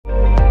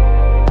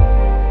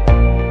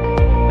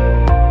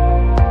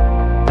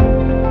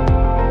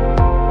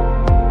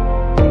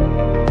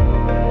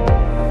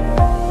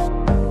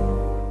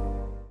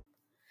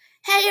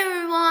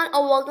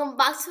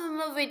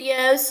new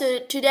video. So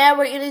today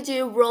we're gonna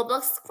do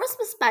Roblox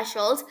Christmas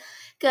specials.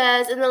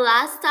 Cause in the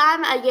last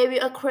time I gave you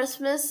a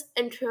Christmas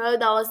intro that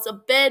was a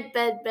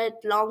bit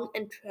long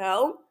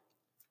intro.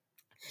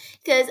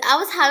 Cause I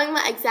was having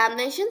my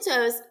examination, so I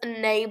was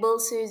unable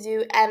to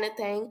do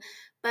anything.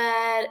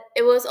 But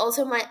it was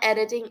also my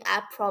editing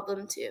app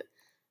problem too.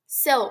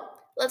 So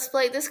let's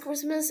play this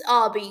Christmas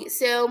obby.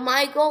 So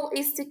my goal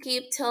is to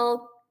keep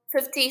till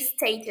 50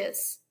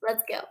 stages.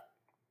 Let's go.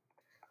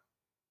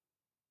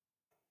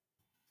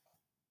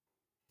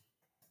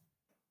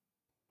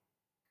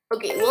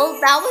 Okay, well,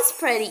 that was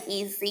pretty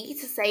easy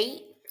to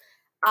say.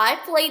 I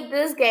played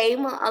this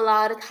game a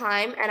lot of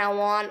time and I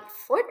won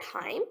 4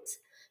 times.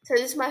 So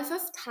this is my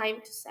fifth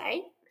time to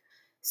say.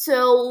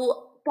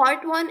 So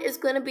part one is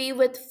gonna be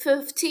with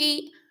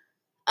 50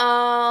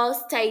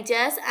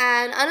 stages,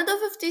 and another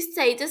 50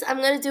 stages I'm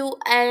gonna do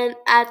and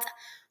at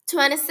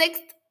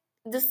 26th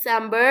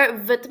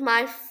December with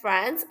my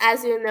friends.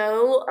 As you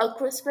know,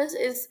 Christmas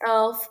is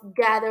of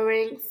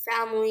gathering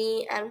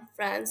family and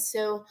friends.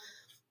 So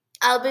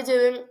I'll be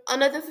doing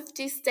another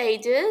 50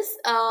 stages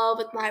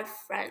with my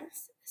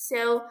friends.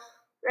 So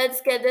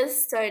let's get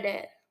this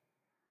started.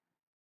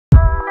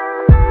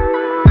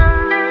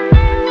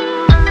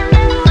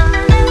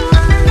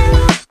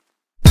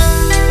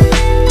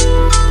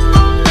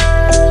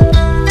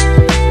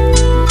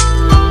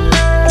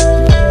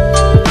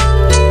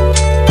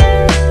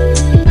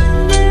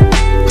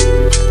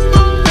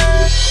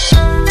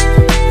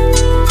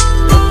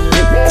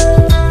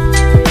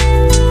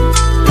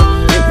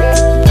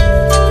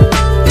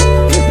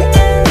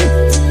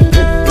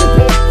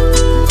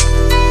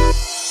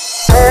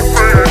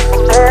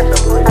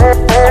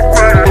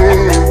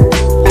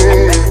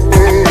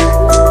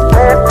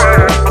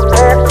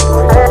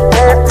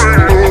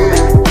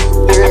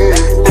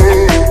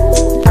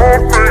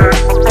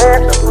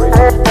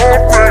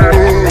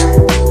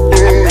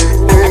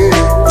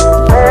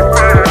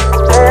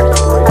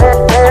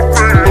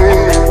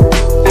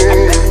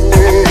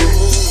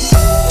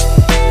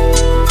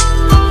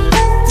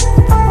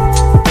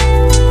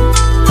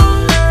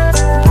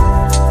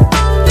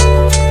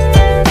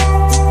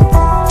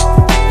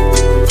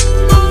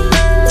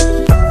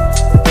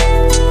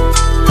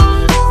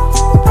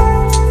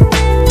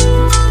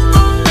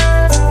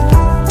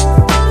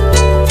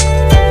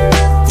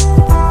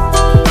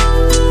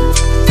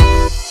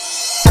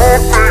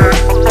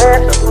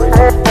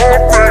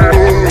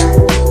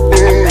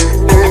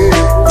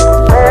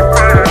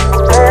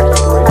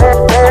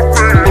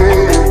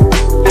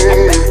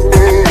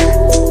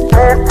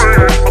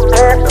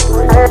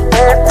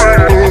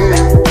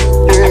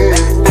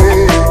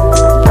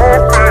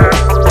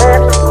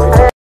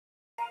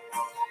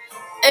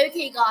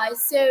 Okay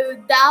guys, so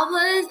that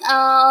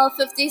was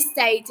 50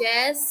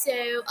 stages.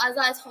 So as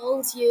I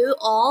told you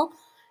all,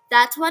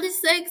 that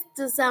 26th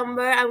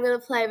December I'm gonna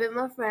play with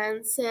my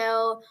friends.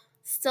 So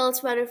still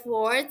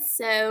 24th.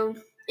 So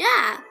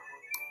yeah.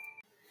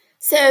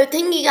 So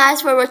thank you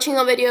guys for watching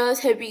our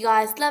videos. Hope you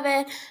guys love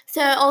it.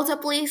 So also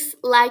please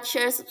like,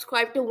 share,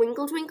 subscribe to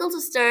Winkle Twinkle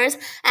Sisters.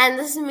 And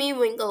this is me,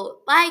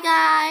 Winkle. Bye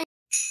guys.